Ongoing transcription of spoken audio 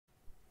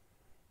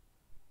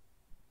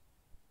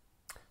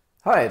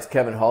Hi, it's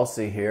Kevin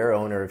Halsey here,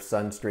 owner of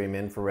Sun Stream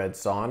Infrared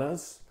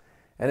Saunas.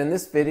 And in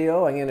this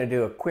video, I'm going to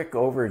do a quick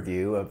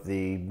overview of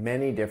the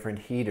many different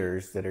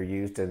heaters that are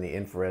used in the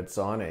infrared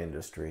sauna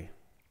industry.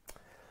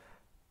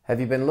 Have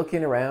you been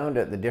looking around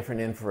at the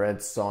different infrared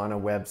sauna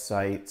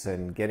websites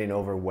and getting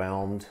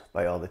overwhelmed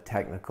by all the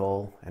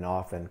technical and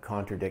often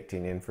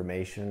contradicting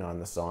information on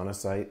the sauna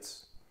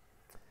sites?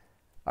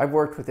 I've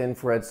worked with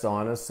infrared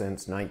saunas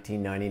since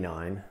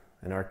 1999.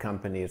 And our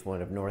company is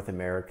one of North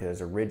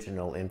America's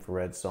original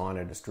infrared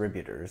sauna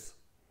distributors.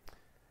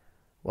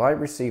 Well, I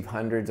receive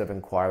hundreds of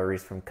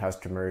inquiries from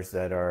customers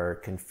that are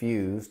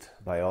confused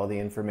by all the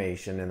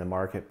information in the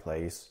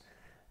marketplace,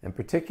 and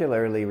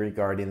particularly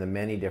regarding the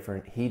many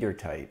different heater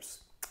types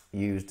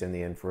used in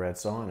the infrared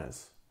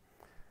saunas.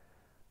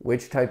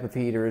 Which type of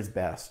heater is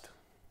best?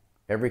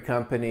 Every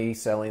company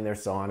selling their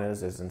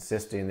saunas is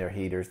insisting their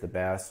heater's the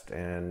best,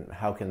 and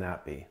how can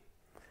that be?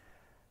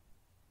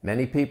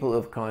 Many people who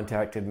have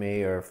contacted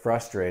me are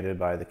frustrated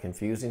by the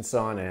confusing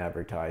sauna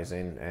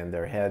advertising, and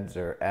their heads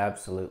are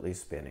absolutely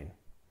spinning.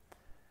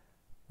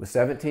 With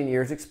 17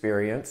 years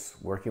experience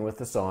working with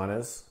the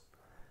saunas,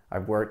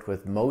 I've worked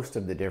with most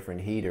of the different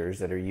heaters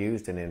that are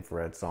used in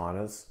infrared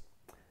saunas,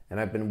 and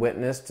I've been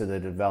witness to the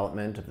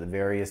development of the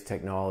various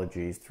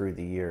technologies through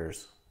the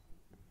years.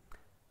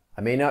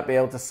 I may not be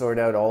able to sort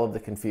out all of the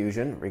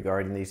confusion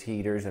regarding these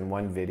heaters in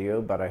one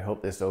video, but I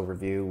hope this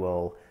overview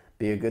will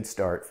be a good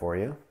start for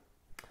you.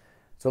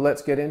 So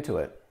let's get into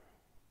it.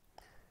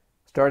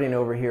 Starting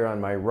over here on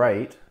my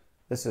right,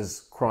 this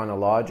is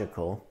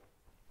chronological.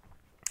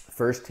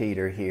 First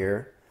heater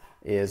here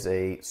is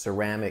a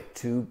ceramic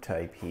tube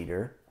type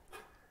heater.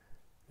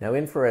 Now,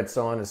 infrared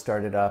sauna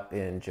started up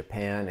in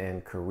Japan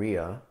and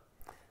Korea,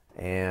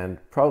 and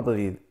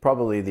probably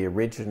the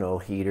original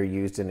heater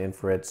used in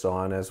infrared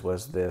saunas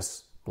was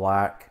this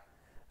black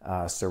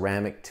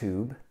ceramic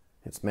tube.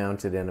 It's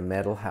mounted in a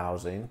metal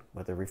housing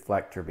with a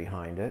reflector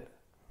behind it.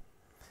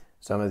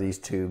 Some of these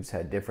tubes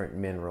had different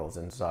minerals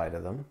inside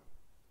of them.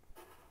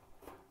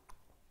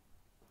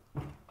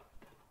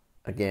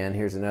 Again,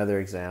 here's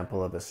another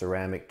example of a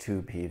ceramic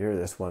tube heater.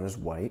 This one is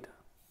white.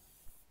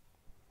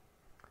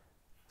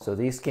 So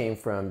these came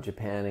from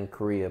Japan and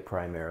Korea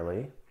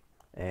primarily,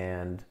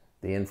 and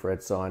the infrared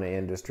sauna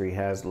industry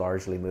has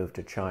largely moved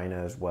to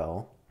China as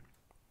well.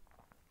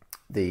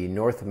 The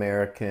North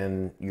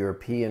American,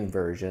 European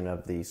version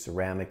of the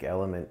ceramic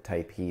element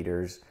type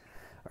heaters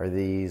are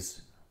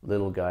these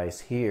little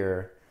guys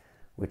here,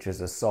 which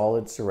is a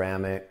solid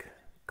ceramic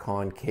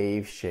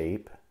concave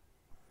shape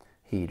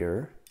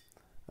heater.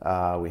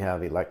 We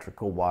have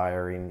electrical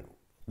wiring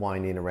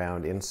winding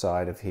around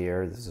inside of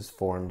here. This is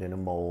formed in a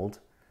mold,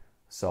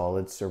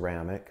 solid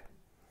ceramic.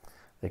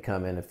 They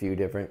come in a few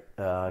different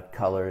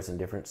colors and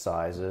different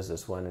sizes.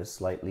 This one is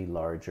slightly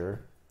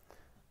larger.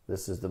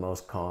 This is the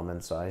most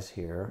common size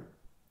here.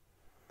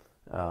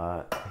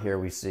 Here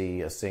we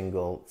see a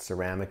single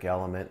ceramic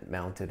element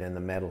mounted in the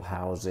metal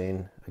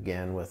housing,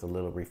 again with a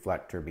little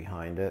reflector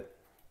behind it.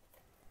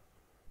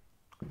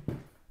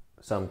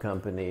 Some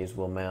companies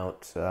will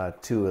mount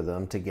two of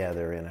them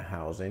together in a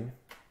housing.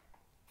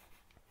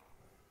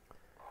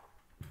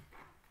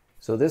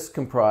 So this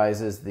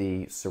comprises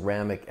the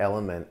ceramic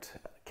element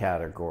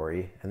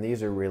category, and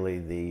these are really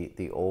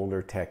the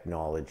older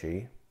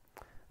technology.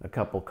 A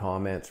couple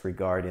comments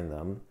regarding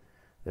them.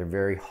 They're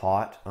very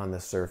hot on the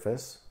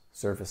surface.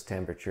 Surface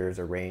temperatures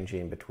are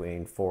ranging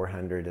between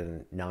 400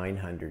 and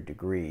 900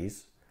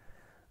 degrees.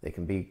 They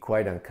can be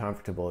quite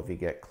uncomfortable if you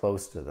get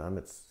close to them.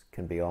 It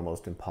can be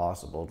almost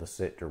impossible to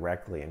sit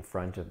directly in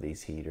front of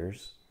these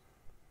heaters.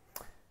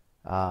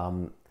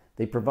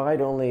 They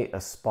provide only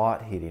a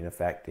spot heating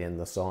effect in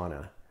the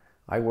sauna.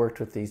 I worked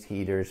with these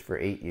heaters for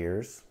 8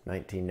 years,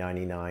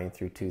 1999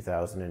 through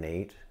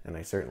 2008, and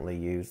I certainly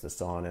used the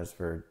saunas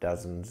for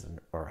dozens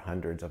or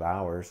hundreds of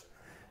hours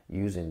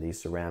using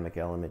these ceramic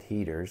element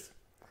heaters.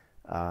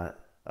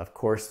 Of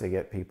course, they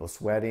get people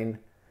sweating,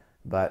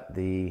 but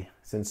the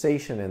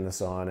sensation in the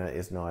sauna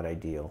is not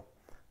ideal.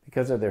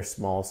 Because of their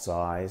small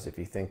size, if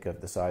you think of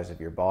the size of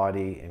your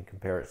body in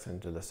comparison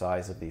to the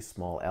size of these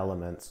small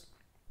elements,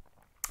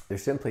 they're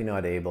simply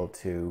not able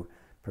to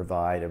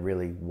provide a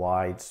really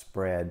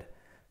widespread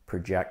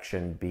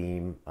projection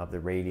beam of the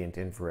radiant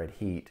infrared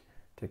heat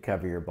to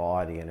cover your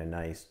body in a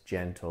nice,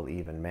 gentle,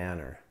 even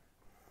manner.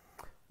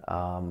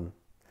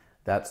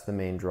 That's the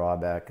main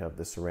drawback of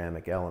the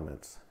ceramic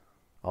elements.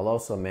 I'll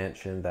also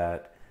mention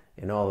that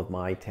in all of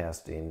my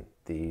testing,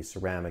 the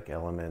ceramic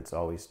elements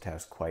always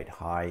test quite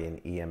high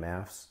in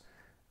EMFs.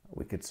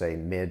 We could say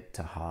mid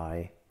to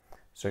high.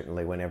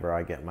 Certainly whenever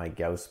I get my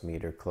Gauss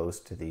meter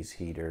close to these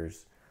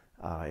heaters,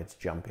 it's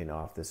jumping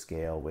off the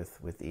scale with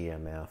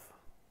EMF.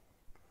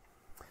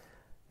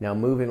 Now,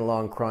 moving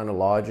along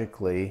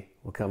chronologically,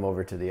 we'll come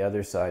over to the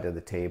other side of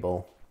the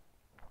table.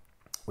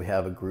 We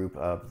have a group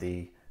of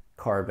the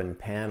carbon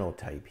panel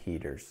type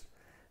heaters.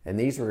 And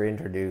these were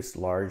introduced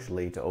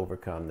largely to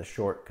overcome the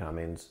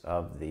shortcomings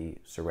of the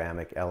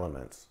ceramic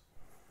elements.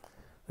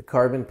 The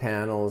carbon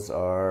panels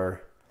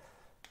are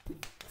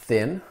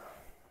thin,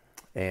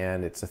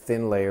 and it's a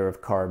thin layer of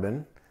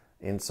carbon,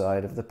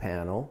 inside of the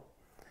panel.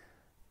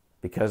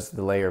 Because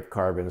the layer of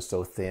carbon is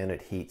so thin,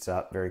 it heats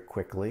up very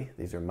quickly.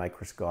 These are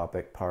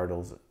microscopic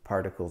particles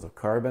of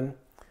carbon.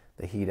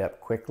 They heat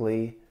up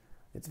quickly.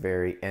 It's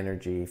very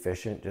energy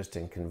efficient just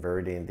in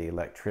converting the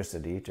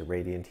electricity to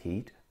radiant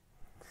heat.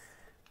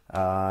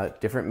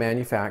 Different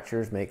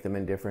manufacturers make them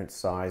in different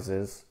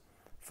sizes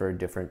for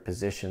different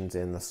positions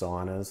in the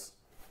saunas.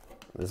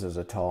 This is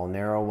a tall,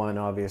 narrow one,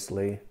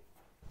 obviously.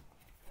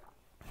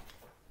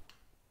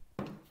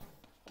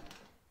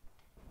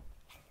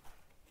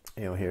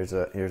 You know, here's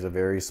a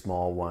very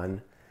small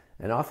one.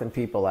 And often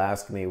people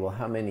ask me, well,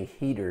 how many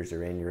heaters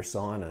are in your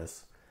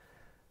saunas?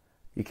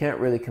 You can't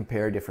really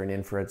compare different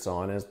infrared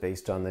saunas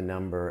based on the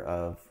number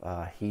of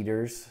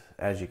heaters.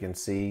 As you can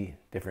see,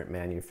 different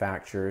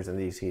manufacturers, and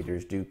these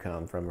heaters do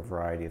come from a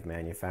variety of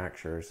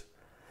manufacturers.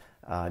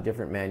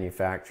 Different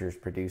manufacturers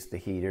produce the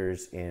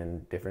heaters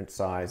in different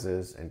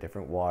sizes and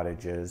different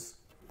wattages.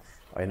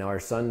 In our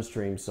Sun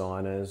Stream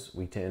saunas,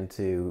 we tend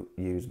to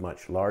use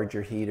much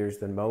larger heaters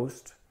than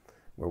most.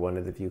 We're one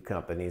of the few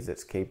companies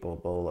that's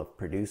capable of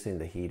producing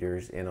the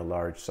heaters in a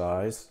large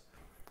size.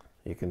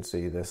 You can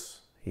see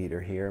this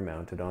heater here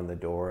mounted on the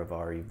door of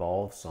our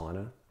Evolve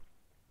sauna.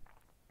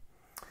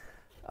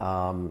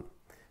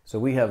 So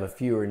we have a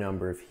fewer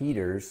number of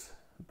heaters,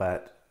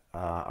 but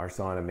our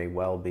sauna may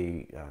well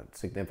be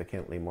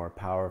significantly more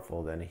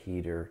powerful than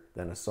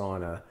a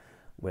sauna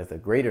with a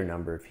greater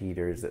number of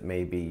heaters that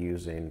may be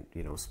using,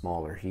 you know,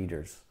 smaller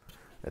heaters.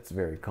 That's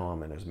very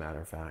common, as a matter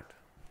of fact.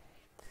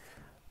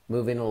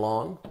 Moving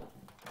along,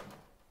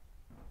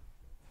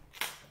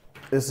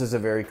 this is a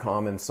very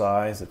common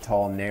size, a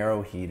tall,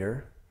 narrow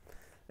heater,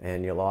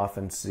 and you'll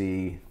often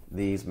see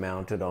these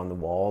mounted on the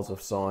walls of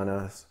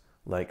saunas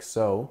like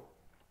so.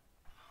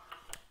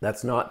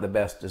 That's not the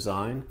best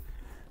design.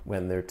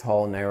 When they're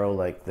tall, narrow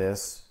like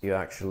this, you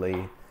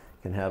actually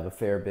can have a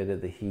fair bit of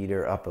the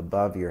heater up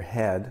above your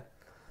head,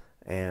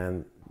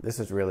 and this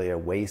is really a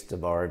waste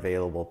of our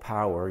available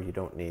power. You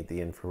don't need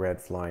the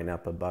infrared flying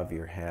up above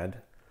your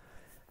head.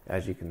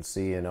 As you can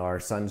see in our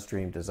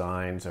SunStream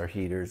designs, our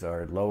heaters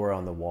are lower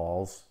on the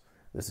walls.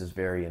 This is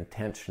very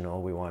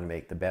intentional. We want to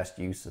make the best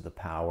use of the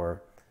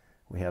power.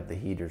 We have the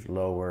heaters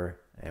lower,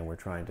 and we're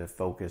trying to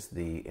focus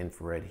the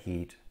infrared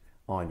heat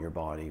on your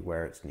body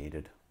where it's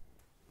needed.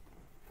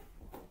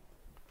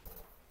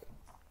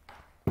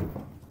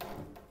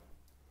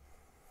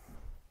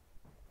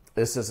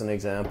 This is an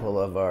example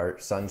of our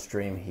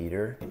SunStream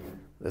heater.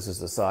 This is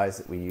the size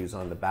that we use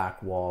on the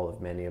back wall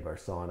of many of our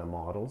sauna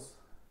models.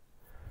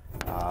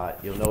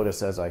 You'll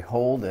notice as I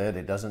hold it,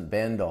 it doesn't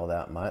bend all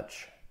that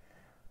much.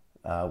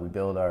 We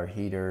build our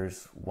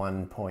heaters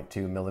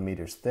 1.2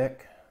 millimeters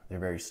thick. They're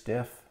very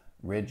stiff,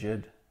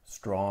 rigid,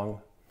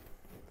 strong.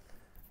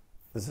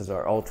 This is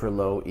our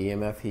ultra-low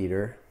EMF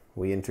heater.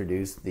 We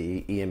introduced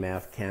the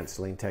EMF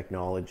canceling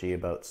technology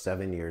about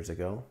 7 years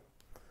ago.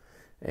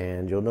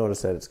 And you'll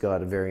notice that it's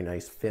got a very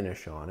nice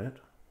finish on it.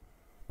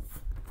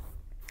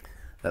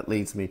 That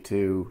leads me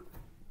to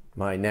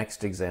my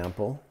next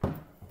example,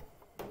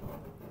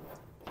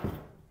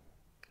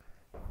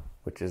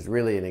 which is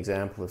really an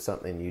example of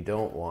something you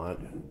don't want.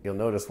 You'll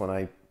notice when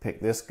I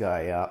pick this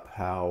guy up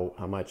how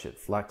much it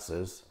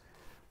flexes.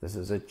 This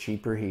is a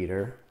cheaper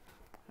heater.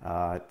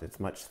 It's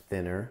much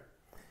thinner.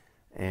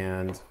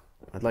 And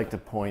I'd like to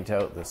point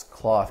out this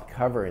cloth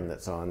covering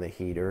that's on the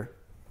heater.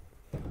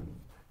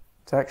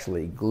 It's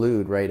actually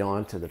glued right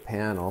onto the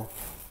panel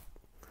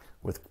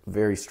with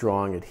very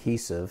strong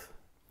adhesive.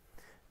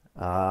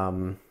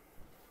 As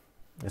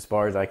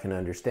far as I can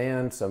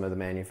understand, some of the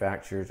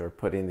manufacturers are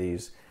putting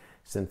these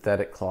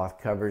synthetic cloth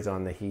covers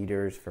on the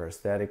heaters for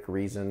aesthetic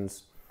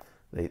reasons.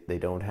 They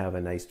don't have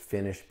a nice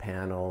finished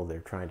panel. They're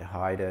trying to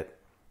hide it.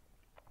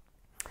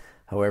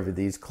 However,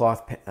 these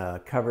cloth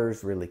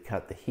covers really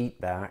cut the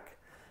heat back,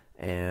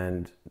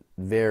 and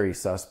very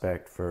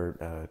suspect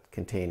for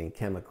containing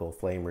chemical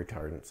flame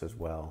retardants as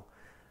well,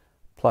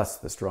 plus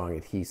the strong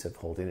adhesive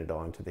holding it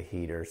onto the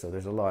heater. So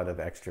there's a lot of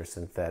extra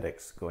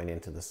synthetics going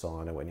into the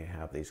sauna when you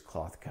have these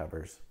cloth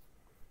covers.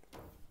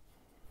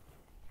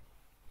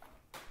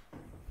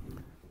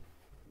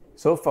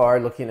 So far,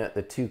 looking at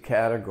the two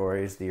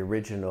categories, the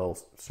original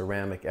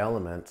ceramic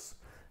elements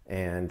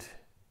and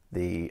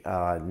the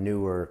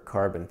newer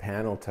carbon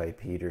panel type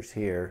heaters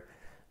here,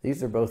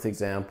 these are both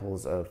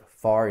examples of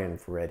far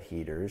infrared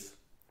heaters.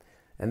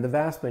 And the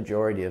vast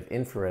majority of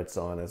infrared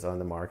saunas on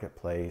the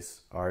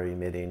marketplace are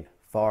emitting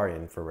far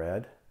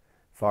infrared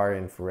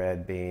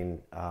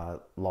being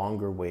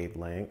longer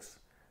wavelengths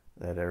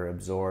that are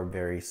absorbed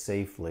very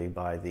safely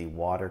by the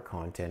water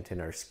content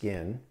in our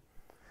skin.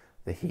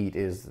 The heat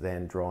is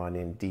then drawn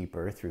in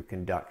deeper through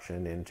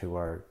conduction into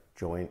our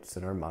joints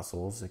and our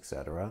muscles,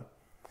 etc.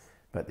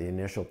 But the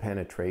initial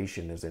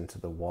penetration is into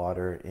the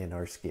water in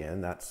our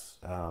skin. That's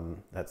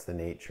the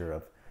nature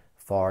of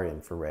far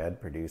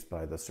infrared produced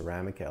by the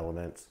ceramic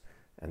elements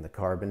and the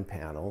carbon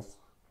panels.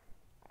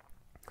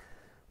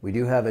 We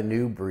do have a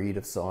new breed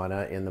of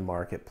sauna in the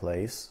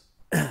marketplace,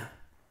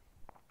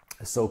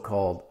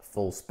 so-called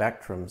full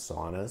spectrum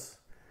saunas.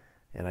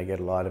 and I get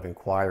a lot of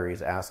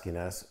inquiries asking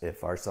us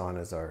if our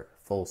saunas are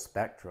full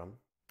spectrum.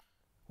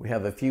 We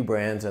have a few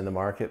brands in the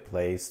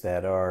marketplace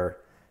that are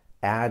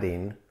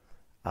adding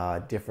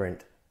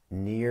different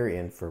near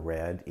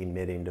infrared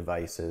emitting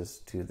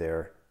devices to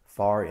their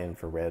far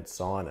infrared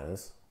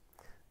saunas.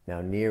 Now,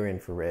 near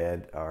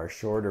infrared are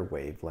shorter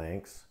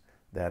wavelengths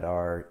that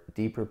are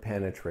deeper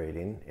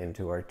penetrating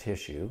into our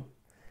tissue,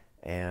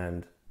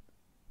 and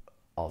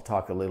I'll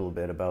talk a little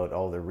bit about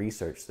all the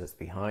research that's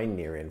behind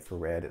near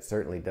infrared. It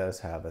certainly does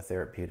have a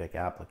therapeutic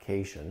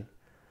application,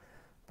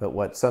 but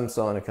what some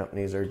sauna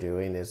companies are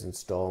doing is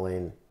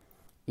installing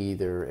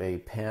either a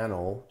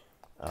panel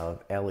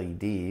of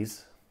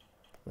LEDs.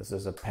 This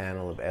is a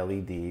panel of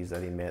LEDs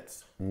that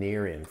emits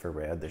near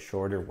infrared, the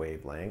shorter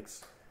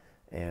wavelengths,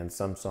 and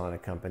some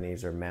sauna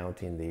companies are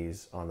mounting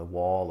these on the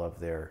wall of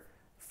their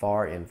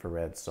far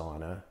infrared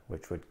sauna,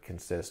 which would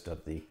consist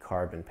of the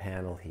carbon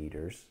panel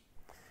heaters.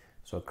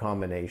 So a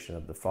combination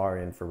of the far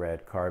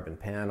infrared carbon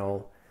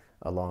panel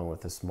along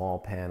with a small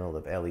panel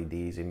of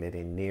LEDs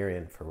emitting near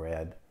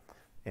infrared,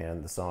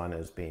 and the sauna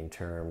is being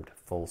termed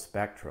full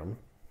spectrum.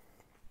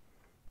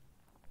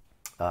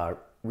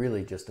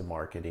 Really just a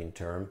marketing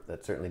term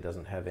that certainly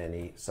doesn't have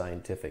any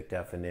scientific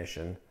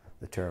definition,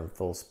 the term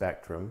full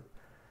spectrum.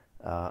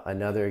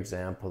 Another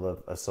example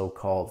of a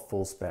so-called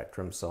full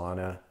spectrum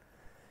sauna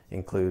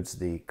includes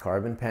the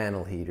carbon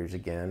panel heaters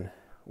again,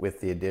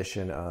 with the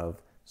addition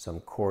of some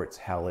quartz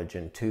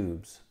halogen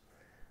tubes.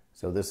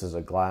 So this is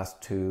a glass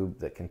tube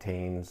that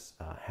contains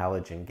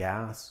halogen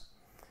gas,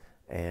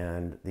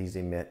 and these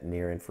emit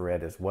near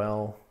infrared as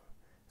well.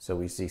 So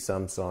we see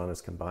some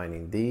saunas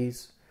combining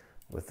these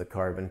with the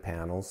carbon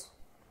panels.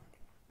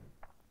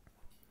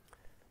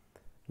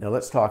 Now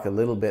let's talk a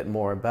little bit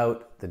more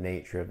about the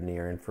nature of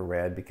near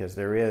infrared, because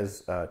there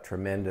is a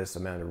tremendous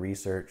amount of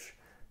research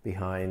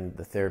behind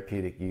the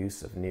therapeutic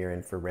use of near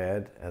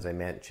infrared. As I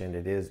mentioned,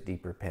 it is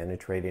deeper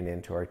penetrating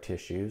into our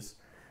tissues.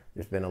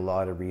 There's been a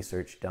lot of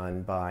research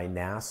done by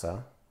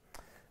NASA.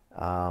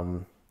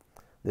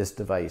 This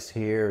device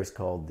here is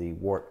called the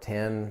Warp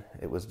 10.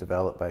 It was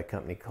developed by a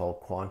company called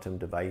Quantum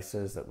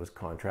Devices that was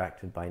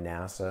contracted by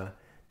NASA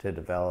to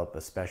develop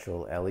a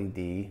special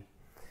LED,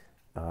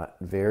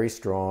 very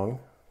strong.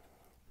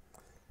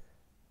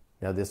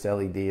 Now this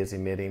LED is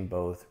emitting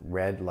both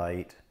red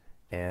light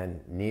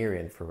and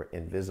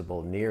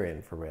invisible near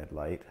infrared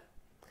light.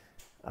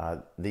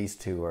 These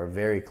two are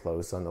very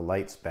close on the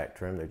light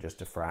spectrum. They're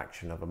just a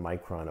fraction of a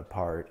micron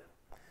apart.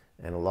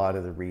 And a lot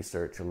of the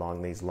research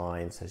along these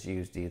lines has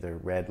used either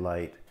red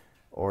light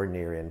or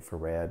near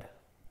infrared.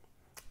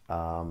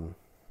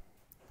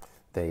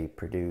 They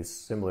produce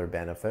similar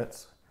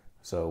benefits,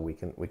 so we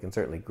can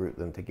certainly group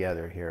them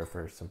together here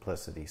for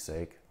simplicity's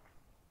sake.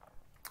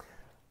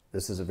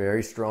 This is a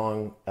very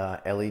strong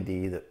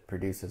LED that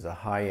produces a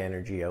high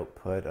energy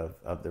output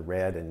of the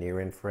red and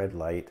near infrared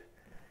light.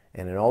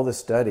 And in all the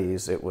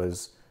studies, it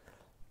was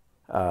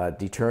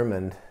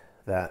determined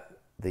that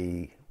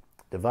the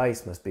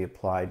device must be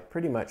applied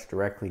pretty much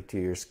directly to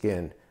your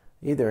skin,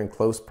 either in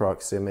close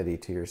proximity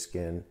to your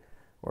skin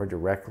or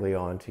directly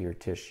onto your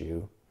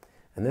tissue.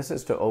 And this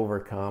is to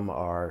overcome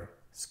our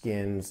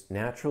skin's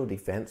natural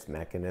defense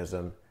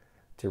mechanism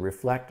to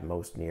reflect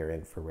most near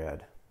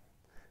infrared.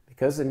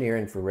 Because the near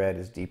infrared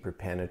is deeper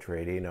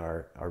penetrating,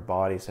 our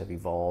bodies have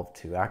evolved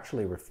to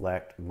actually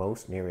reflect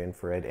most near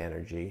infrared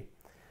energy.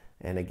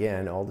 And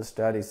again, all the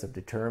studies have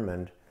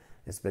determined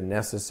it's been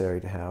necessary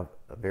to have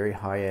a very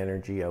high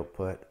energy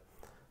output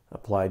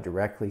applied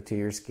directly to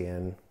your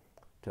skin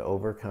to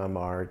overcome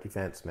our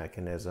defense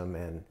mechanism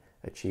and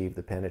achieve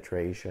the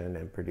penetration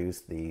and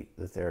produce the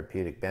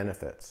therapeutic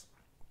benefits,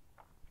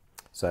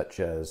 such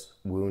as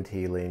wound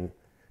healing,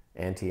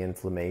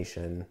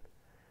 anti-inflammation.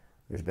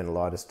 There's been a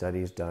lot of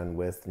studies done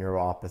with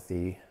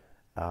neuropathy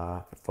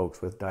for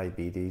folks with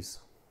diabetes.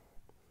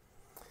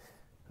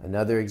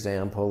 Another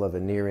example of a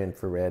near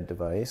infrared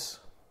device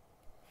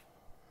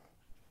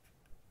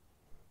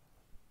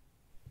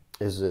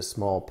is this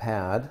small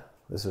pad.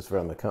 This is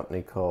from a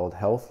company called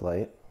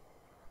Healthlight.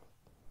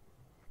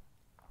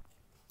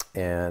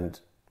 And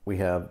we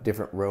have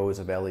different rows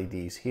of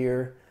LEDs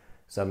here,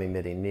 some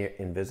emitting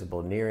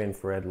invisible near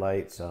infrared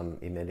light, some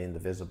emitting the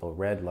visible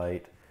red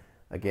light.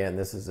 Again,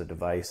 this is a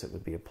device that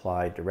would be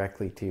applied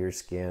directly to your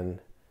skin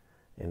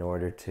in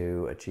order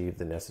to achieve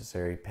the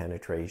necessary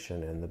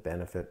penetration and the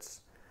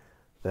benefits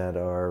that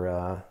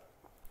are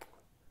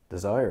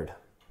desired.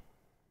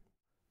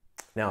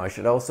 Now, I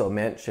should also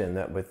mention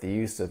that with the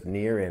use of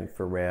near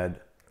infrared,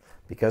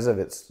 because of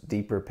its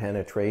deeper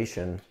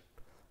penetration,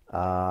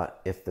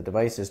 if the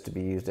device is to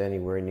be used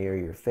anywhere near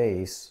your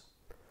face,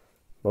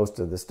 most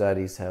of the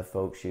studies have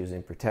folks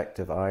using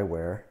protective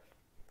eyewear.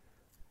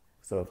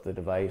 So if the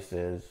device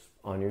is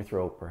on your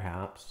throat,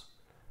 perhaps,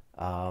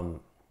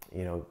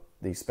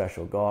 these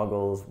special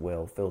goggles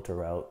will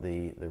filter out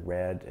the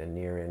red and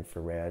near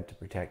infrared to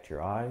protect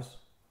your eyes.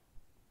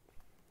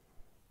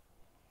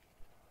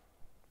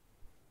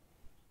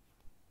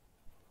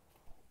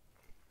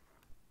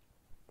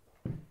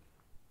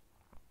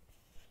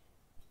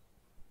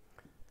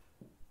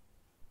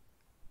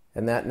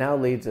 And that now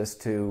leads us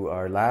to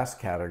our last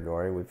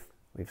category.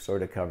 We've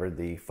sort of covered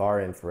the far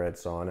infrared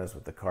saunas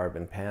with the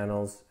carbon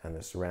panels and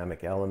the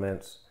ceramic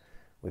elements.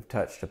 We've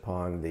touched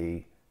upon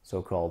the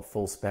so-called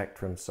full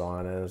spectrum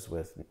saunas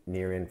with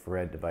near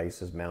infrared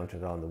devices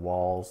mounted on the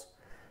walls.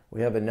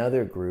 We have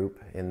another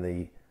group in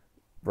the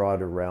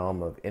broader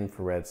realm of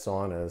infrared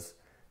saunas,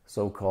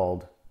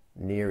 so-called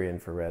near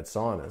infrared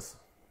saunas.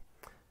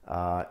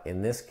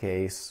 In this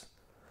case,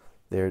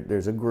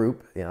 there's a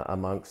group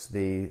amongst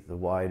the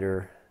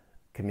wider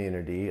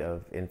community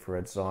of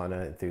infrared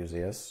sauna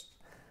enthusiasts,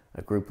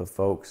 a group of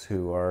folks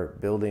who are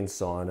building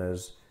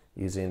saunas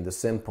using the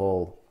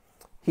simple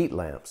heat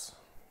lamps.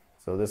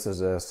 So this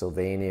is a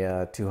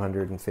Sylvania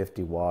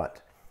 250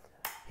 watt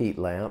heat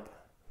lamp.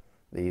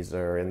 These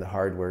are in the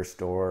hardware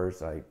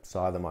stores. I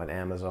saw them on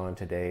Amazon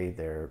today.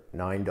 They're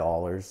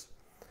 $9.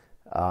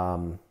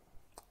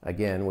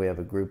 Again, we have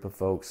a group of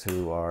folks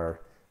who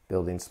are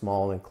building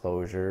small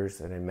enclosures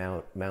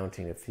and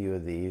mounting a few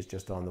of these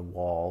just on the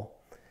wall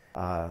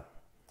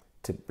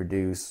to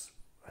produce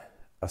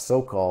a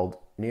so-called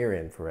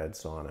near-infrared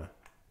sauna.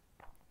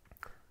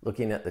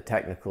 Looking at the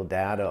technical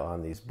data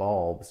on these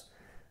bulbs,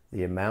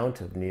 the amount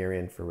of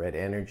near-infrared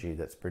energy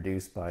that's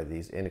produced by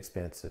these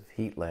inexpensive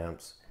heat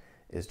lamps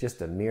is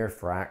just a mere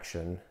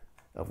fraction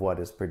of what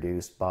is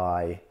produced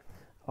by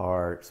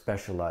our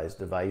specialized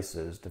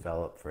devices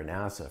developed for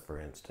NASA, for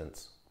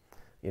instance.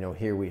 You know,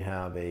 here we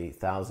have a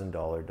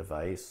 $1,000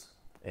 device,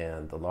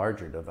 and the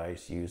larger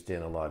device used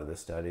in a lot of the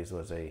studies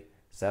was a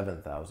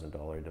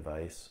 $7,000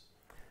 device.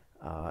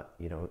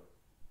 You know,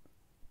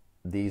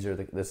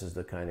 this is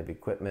the kind of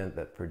equipment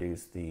that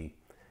produced the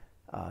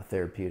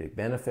therapeutic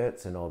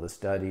benefits in all the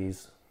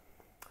studies.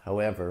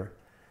 However,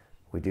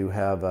 we do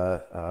have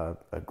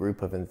a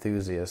group of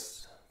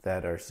enthusiasts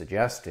that are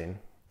suggesting,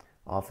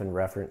 often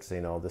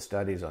referencing all the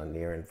studies on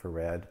near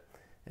infrared,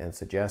 and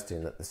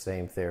suggesting that the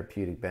same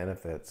therapeutic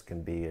benefits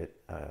can be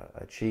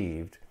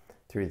achieved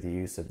through the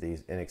use of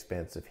these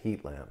inexpensive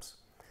heat lamps.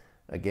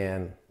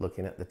 Again,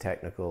 looking at the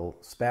technical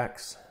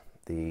specs,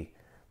 the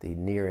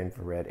near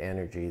infrared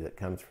energy that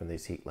comes from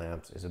these heat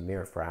lamps is a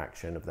mere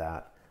fraction of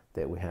that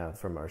we have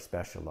from our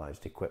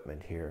specialized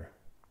equipment here.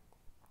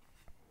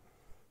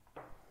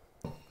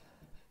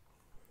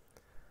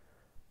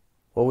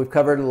 Well, we've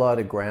covered a lot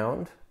of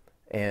ground,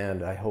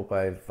 and I hope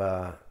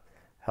I've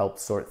helped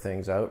sort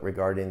things out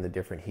regarding the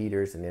different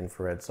heaters and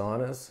infrared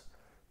saunas.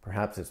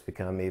 Perhaps it's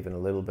become even a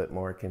little bit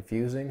more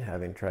confusing,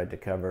 having tried to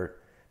cover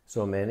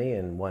so many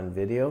in one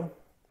video.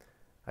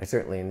 I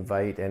certainly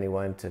invite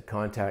anyone to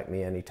contact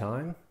me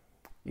anytime.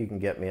 You can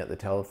get me at the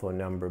telephone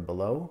number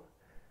below,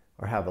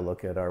 or have a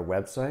look at our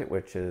website,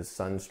 which is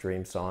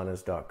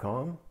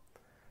sunstreamsaunas.com.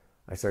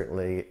 I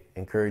certainly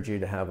encourage you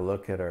to have a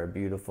look at our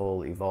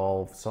beautiful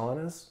Evolve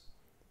saunas.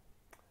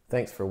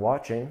 Thanks for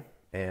watching,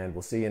 and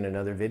we'll see you in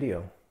another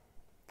video.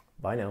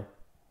 Bye now.